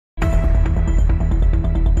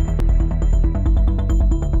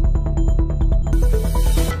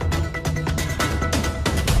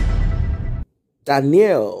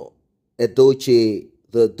Danielle Edochie,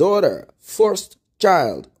 the daughter, first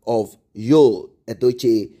child of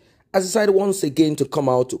Edochie, has decided once again to come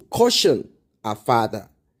out to caution her father.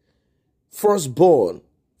 Firstborn.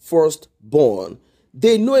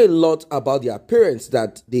 They know a lot about their parents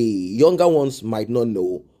that the younger ones might not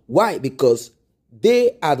know. Why? Because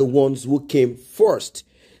they are the ones who came first.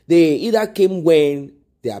 They either came when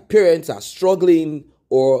their parents are struggling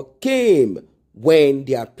or came when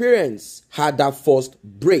their parents had that first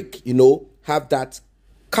break, have that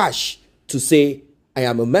cash to say, I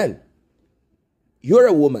am a man. You're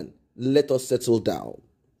a woman. Let us settle down.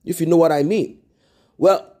 If you know what I mean.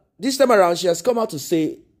 Well, this time around, she has come out to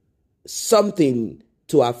say something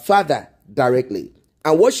to her father directly.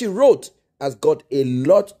 And what she wrote has got a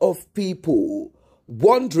lot of people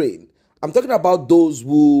wondering. I'm talking about those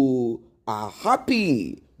who are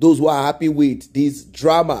happy, those who are happy with this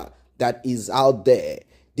drama that is out there,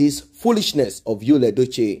 this foolishness of Yul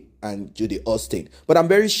Edochie and Judy Austin. But I'm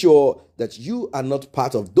very sure that you are not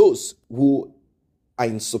part of those who are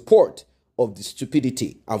in support of the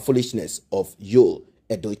stupidity and foolishness of Yul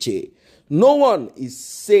Edochie. No one is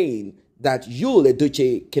saying that Yul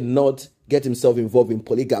Edochie cannot get himself involved in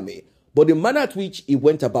polygamy, but the manner at which he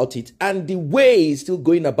went about it and the way he's still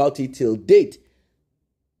going about it till date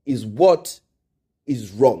is what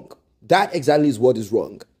is wrong. That exactly is what is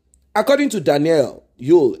wrong. According to Danielle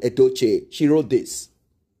Yul Edochie, she wrote this: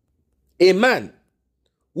 a man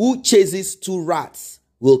who chases two rats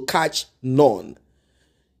will catch none.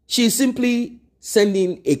 She is simply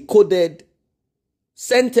sending a coded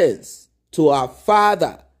sentence to her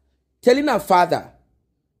father, telling her father,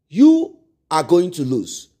 you are going to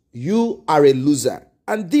lose. You are a loser.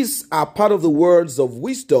 And these are part of the words of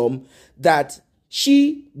wisdom that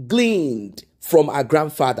she gleaned from her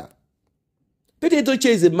grandfather. Peter Edochie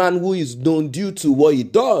is a man who is known due to what he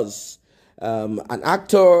does. An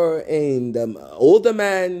actor and older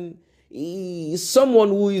man. He is someone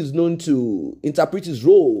who is known to interpret his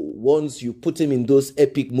role. Once you put him in those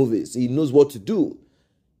epic movies, he knows what to do.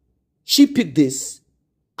 She picked this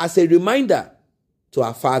as a reminder to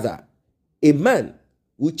her father, a man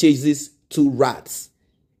who chases two rats.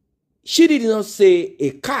 She did not say a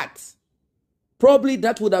cat. Probably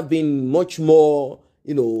that would have been much more,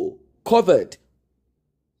 covered.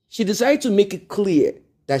 She decided to make it clear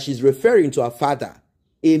that she's referring to her father,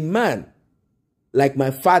 a man like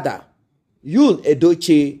my father, Yul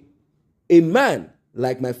Edochie, a man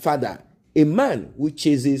like my father, a man who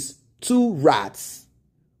chases two rats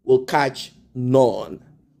will catch none.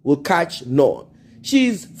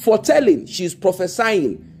 She's foretelling, she's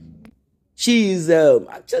prophesying. She's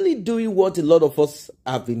actually doing what a lot of us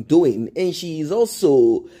have been doing. And she is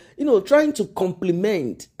also, trying to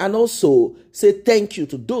compliment and also say thank you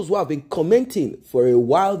to those who have been commenting for a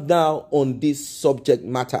while now on this subject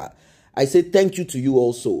matter. I say thank you to you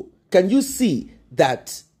also. Can you see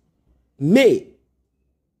that May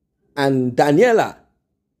and Daniella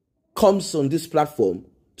comes on this platform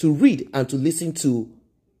to read and to listen to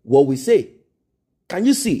what we say? Can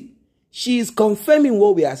you see? She is confirming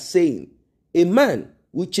what we are saying. A man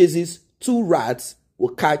who chases two rats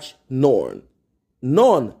will catch none.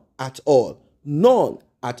 None at all. None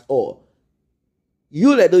at all.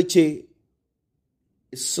 Yul Edochie,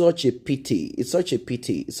 it's such a pity. It's such a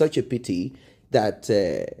pity. It's such a pity that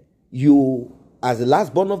you, as the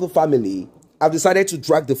last born of the family, have decided to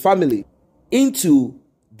drag the family into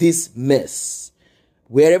this mess.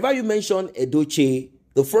 Wherever you mention Edochie,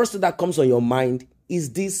 the first thing that comes on your mind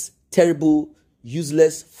is this terrible,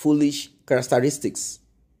 useless, foolish characteristics.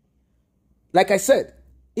 Like I said,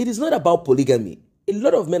 it is not about polygamy. A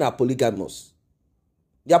lot of men are polygamous.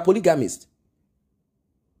 They are polygamists.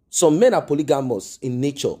 Some men are polygamous in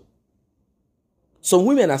nature. Some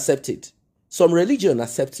women accept it. Some religion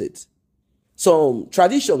accepts it. Some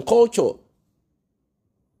tradition, culture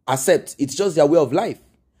accept. It's just their way of life.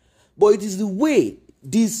 But it is the way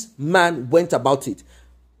this man went about it.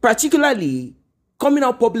 Particularly coming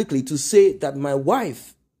out publicly to say that my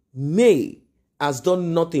wife, May, has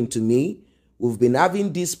done nothing to me. We've been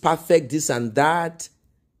having this perfect, this and that.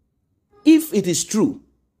 If it is true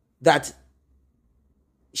that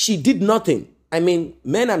she did nothing, I mean,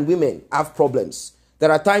 men and women have problems.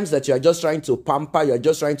 There are times that you are just trying to pamper, you are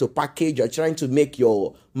just trying to package, you are trying to make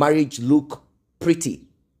your marriage look pretty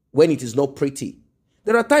when it is not pretty.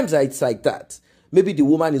 There are times that it's like that. Maybe the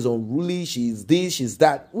woman is unruly, she's this, she's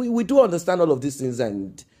that. We do understand all of these things,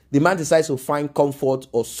 and the man decides to find comfort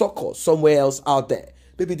or succor somewhere else out there.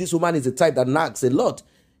 Maybe this woman is the type that nags a lot.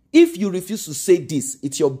 If you refuse to say this,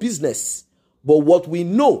 it's your business. But what we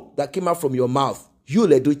know that came out from your mouth,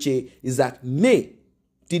 Yul Edochie, is that May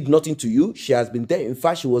did nothing to you. She has been there. In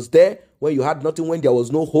fact, she was there when you had nothing, when there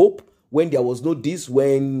was no hope, when there was no this,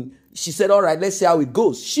 when she said, all right, let's see how it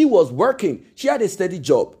goes. She was working. She had a steady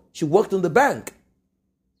job. She worked in the bank.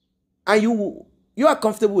 And you are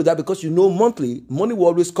comfortable with that because you know monthly, money will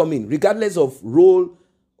always come in, regardless of role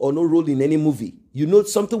or no role in any movie. You know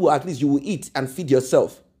something will, at least you will eat and feed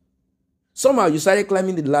yourself. Somehow you started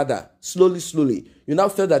climbing the ladder, slowly. You now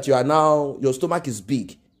feel that your stomach is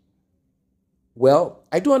big. Well,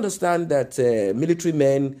 I do understand that military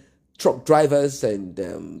men, truck drivers and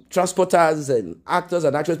transporters and actors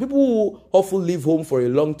and actresses, people who often leave home for a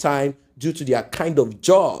long time due to their kind of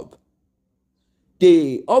job,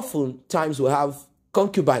 they oftentimes will have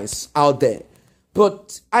concubines out there.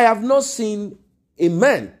 But I have not seen a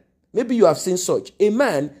man, maybe you have seen such, a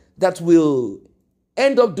man that will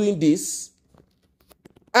end up doing this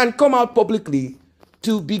and come out publicly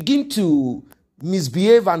to begin to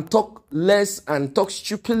misbehave and talk less and talk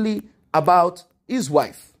stupidly about his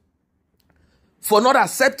wife for not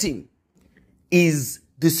accepting his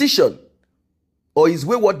decision or his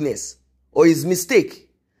waywardness or his mistake.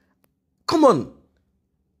 Come on.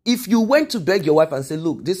 If you went to beg your wife and say,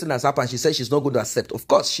 look, this thing has happened, she said she's not going to accept. Of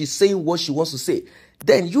course, she's saying what she wants to say.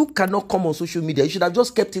 Then you cannot come on social media. You should have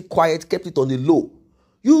just kept it quiet, kept it on the low.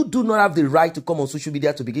 You do not have the right to come on social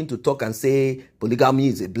media to begin to talk and say polygamy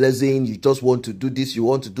is a blessing. You just want to do this, you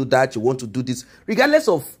want to do that, you want to do this. Regardless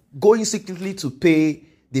of going secretly to pay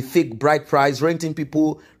the fake bride price, renting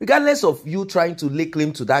people, regardless of you trying to lay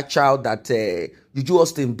claim to that child that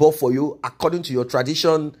Edochie'S bought for you according to your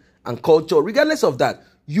tradition and culture, regardless of that,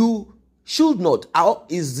 you should not. How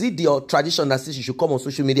is it your tradition that says you should come on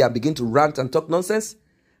social media and begin to rant and talk nonsense?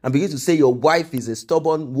 And begin to say your wife is a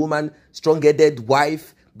stubborn woman, strong-headed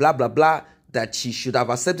wife, blah, blah, blah, that she should have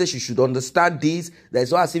accepted, she should understand this, that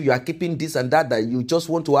it's not as if you are keeping this and that you just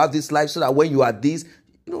want to have this life so that when you are this,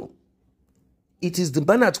 it is the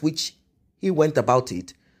manner at which he went about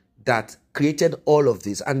it that created all of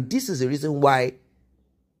this. And this is the reason why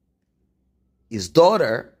his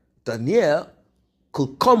daughter, Daniella,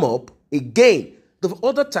 could come up again. The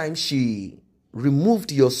other time she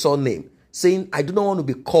removed your surname, saying, I do not want to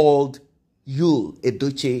be called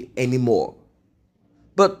Edochie anymore.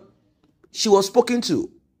 But she was spoken to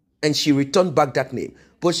and she returned back that name.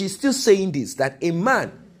 But she's still saying this, that a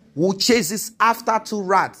man who chases after two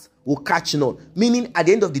rats will catch none. Meaning at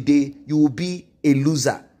the end of the day, you will be a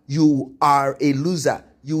loser. You are a loser.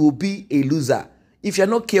 You will be a loser. If you're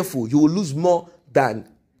not careful, you will lose more than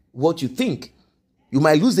what you think. You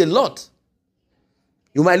might lose a lot.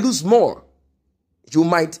 You might lose more. You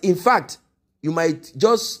might, in fact, you might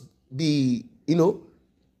just be,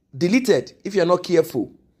 deleted if you're not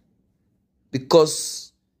careful.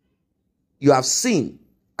 Because you have seen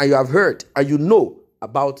and you have heard and you know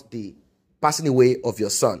about the passing away of your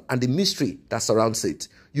son and the mystery that surrounds it.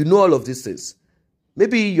 You know all of these things.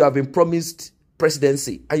 Maybe you have been promised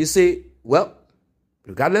presidency and you say, well,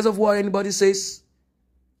 regardless of what anybody says,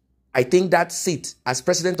 I think that seat as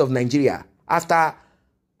president of Nigeria after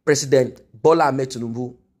President Bola Ahmed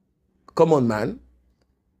Tinubu, come on, man.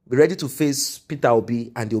 Be ready to face Peter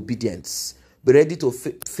Obi and the obedience. Be ready to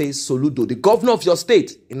face Soludo, the governor of your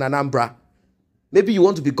state in Anambra. Maybe you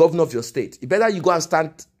want to be governor of your state. It's better you go and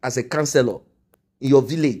stand as a councillor in your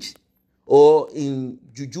village or in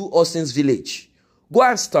Edochie'S village. Go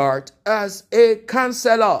and start as a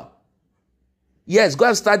councillor. Yes, go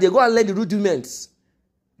and start there. Go and learn the rudiments.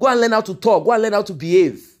 Go and learn how to talk. Go and learn how to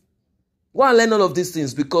behave. Go and learn all of these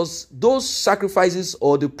things, because those sacrifices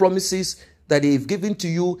or the promises that they've given to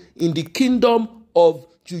you in the kingdom of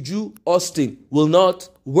Edochie'S will not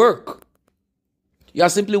work. You are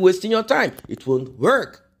simply wasting your time. It won't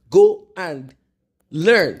work. Go and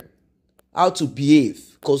learn how to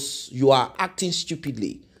behave, because you are acting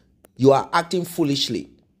stupidly. You are acting foolishly.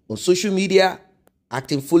 On social media,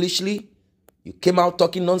 acting foolishly. You came out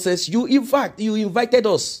talking nonsense. You invited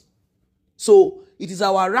us. So it is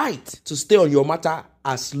our right to stay on your matter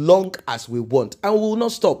as long as we want. And we will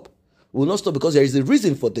not stop. We will not stop because there is a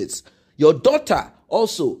reason for this. Your daughter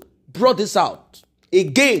also brought this out.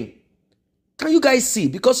 Again, can you guys see?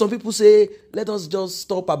 Because some people say, let us just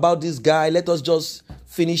stop about this guy. Let us just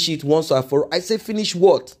finish it once and for all. I say finish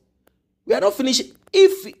what? We are not finishing.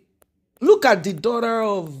 Look at the daughter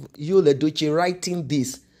of Edochie writing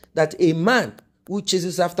this, that a man who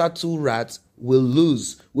chases after two rats will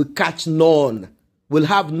lose, will catch none, will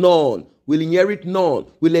have none, will inherit none,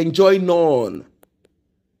 will enjoy none.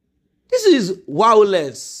 This is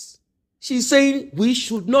wowless. She's saying we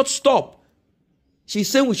should not stop. She's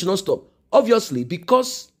saying we should not stop. Obviously,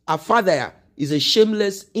 because her father is a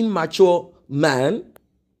shameless, immature man,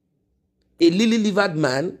 a lily-livered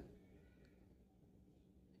man,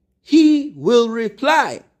 he will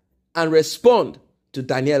reply and respond to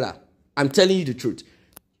Daniella. I'm telling you the truth.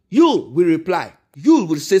 You will reply. You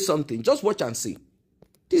will say something. Just watch and see.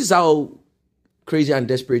 This is how crazy and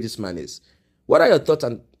desperate this man is. What are your thoughts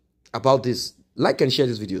about this? Like and share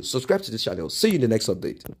this video. Subscribe to this channel. See you in the next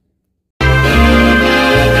update.